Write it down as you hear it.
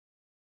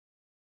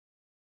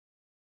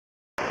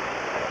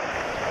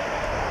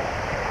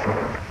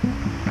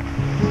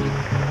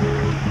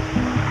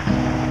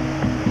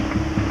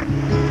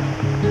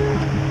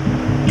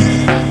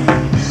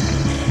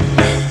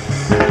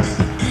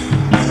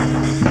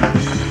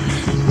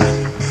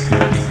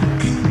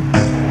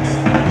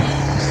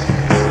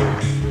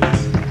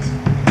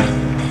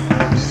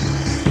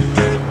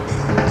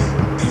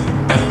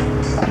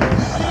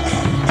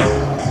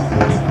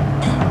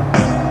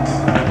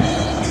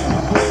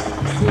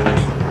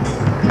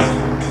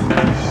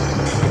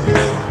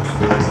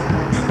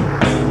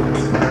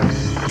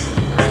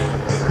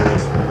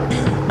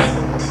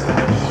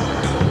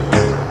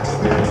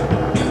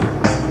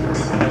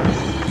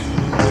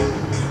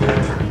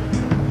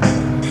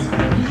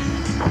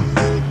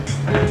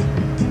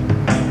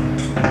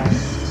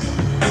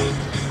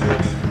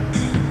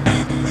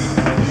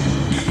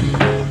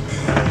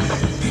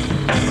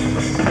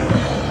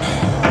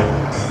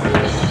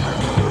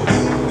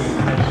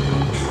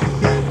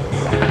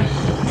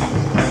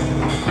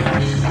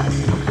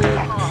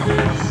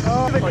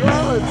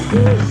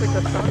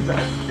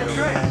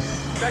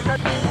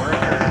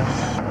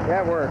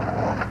Yeah, it worked.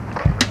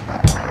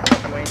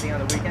 Do anything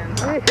on the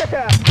weekends?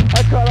 Yeah,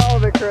 I caught all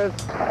of it, Chris.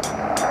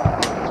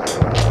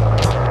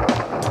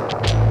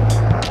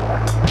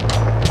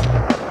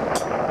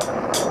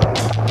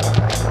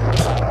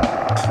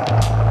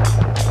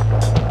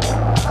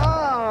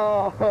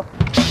 Oh!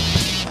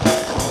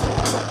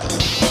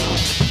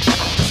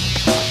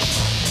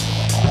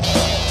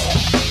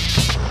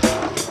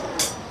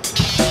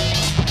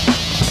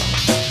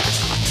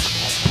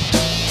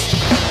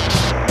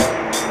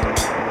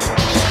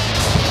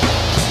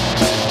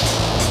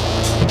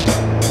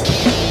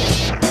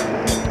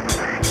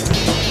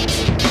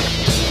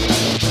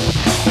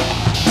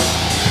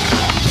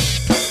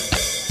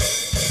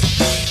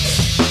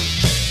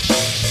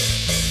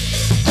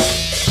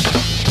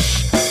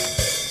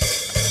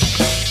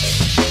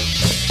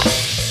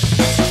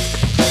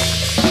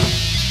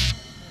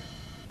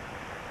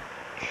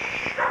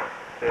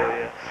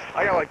 Yeah.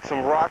 I got like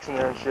some rocks in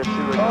there and shit too.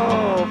 Like,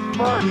 Oh,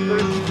 fuck!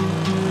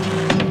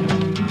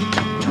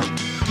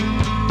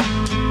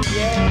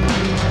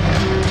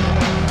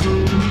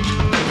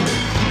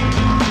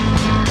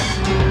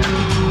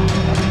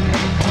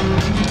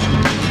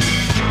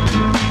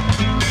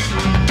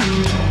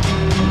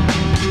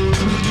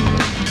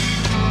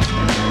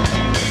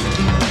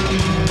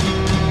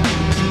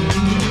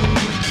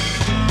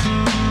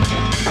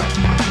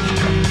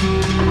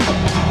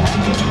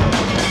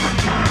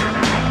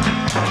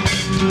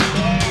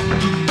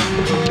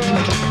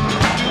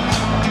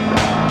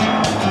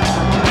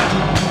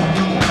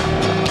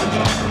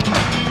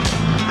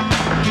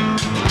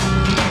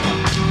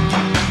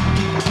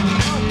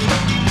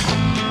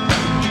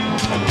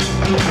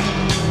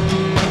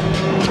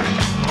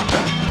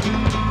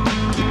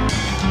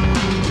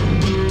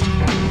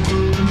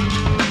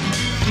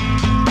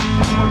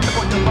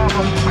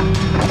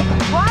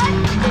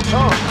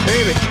 oh,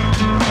 baby.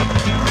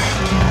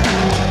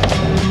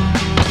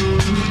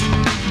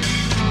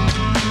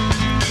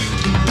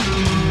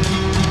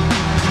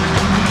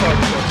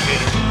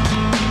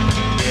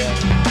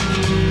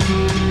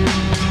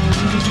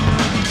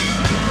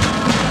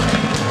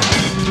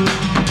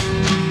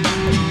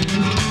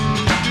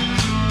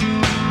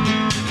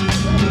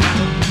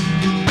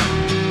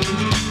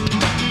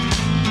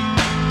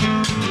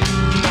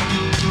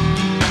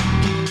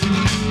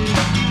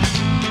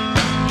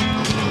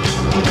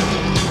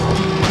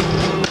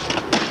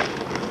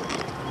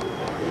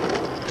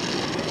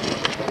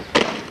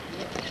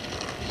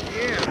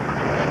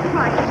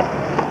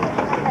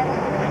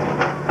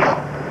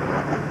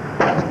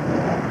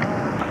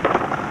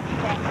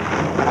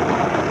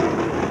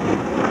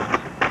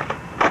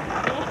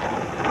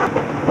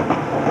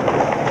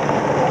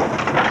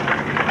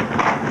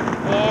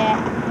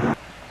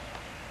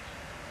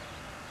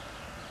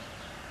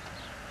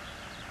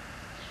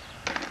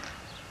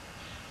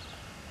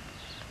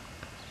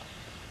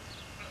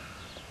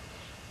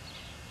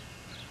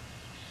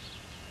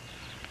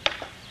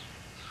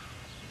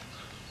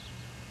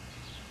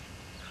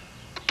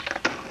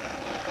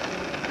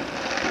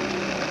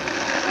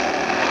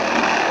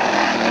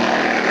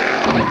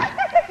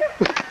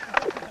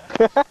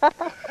 You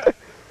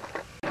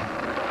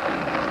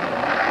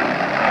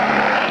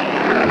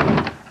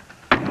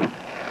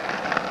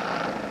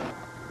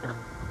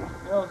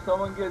know, if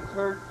someone gets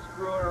hurt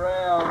screwing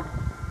around,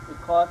 it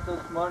costs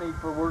us money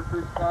for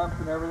workers' comp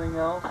and everything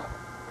else.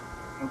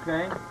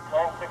 Okay?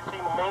 916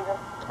 maintenance.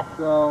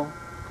 So,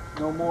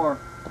 no more.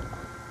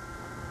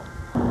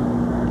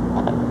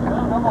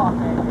 Come on,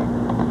 baby.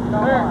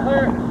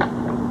 Clear it.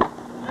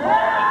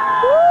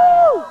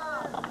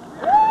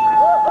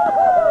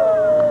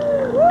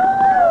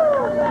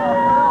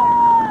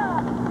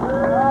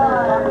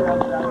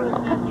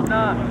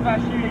 Nah,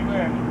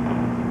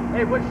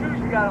 what shoes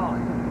you got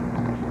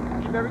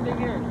on? Keep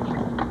everything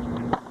in.